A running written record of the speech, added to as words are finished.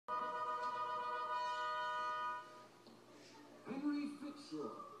Fitzroy.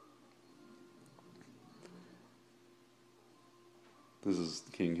 This is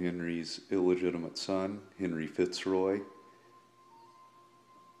King Henry's illegitimate son, Henry Fitzroy.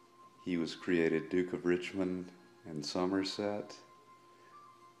 He was created Duke of Richmond and Somerset.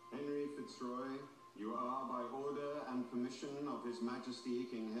 Henry Fitzroy, you are, by order and permission of His Majesty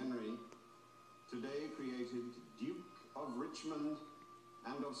King Henry, today created Duke of Richmond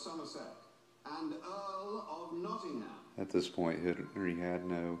and of Somerset, and Earl of Nottingham. At this point, Henry had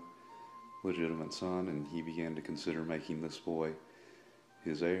no legitimate son, and he began to consider making this boy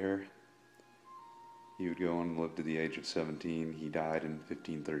his heir. He would go on and live to the age of 17. He died in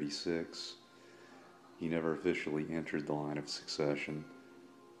 1536. He never officially entered the line of succession,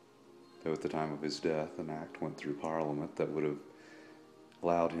 though at the time of his death an act went through Parliament that would have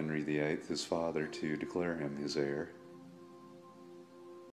allowed Henry VIII, his father, to declare him his heir.